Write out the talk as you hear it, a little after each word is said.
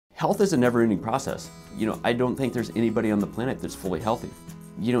Health is a never-ending process. I don't think there's anybody on the planet that's fully healthy.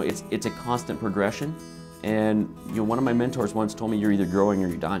 It's a constant progression, and one of my mentors once told me you're either growing or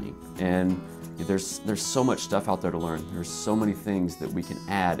you're dying. And there's so much stuff out there to learn. There's so many things that we can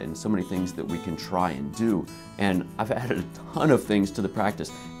add and so many things that we can try and do. And I've added a ton of things to the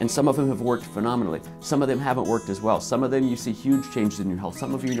practice, and some of them have worked phenomenally. Some of them haven't worked as well. Some of them you see huge changes in your health.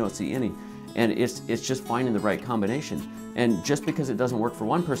 Some of you don't see any. And it's just finding the right combination. And just because it doesn't work for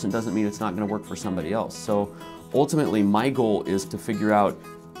one person doesn't mean it's not going to work for somebody else. So ultimately, my goal is to figure out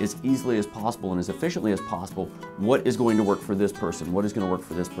as easily as possible and as efficiently as possible what is going to work for this person, what is going to work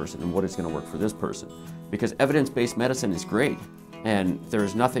for this person, and what is going to work for this person. Because evidence-based medicine is great, and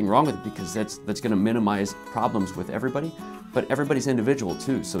there's nothing wrong with it because that's going to minimize problems with everybody, but everybody's individual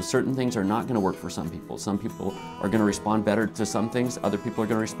too. So certain things are not going to work for some people. Some people are going to respond better to some things, other people are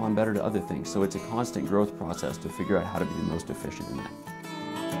going to respond better to other things. So it's a constant growth process to figure out how to be the most efficient in that.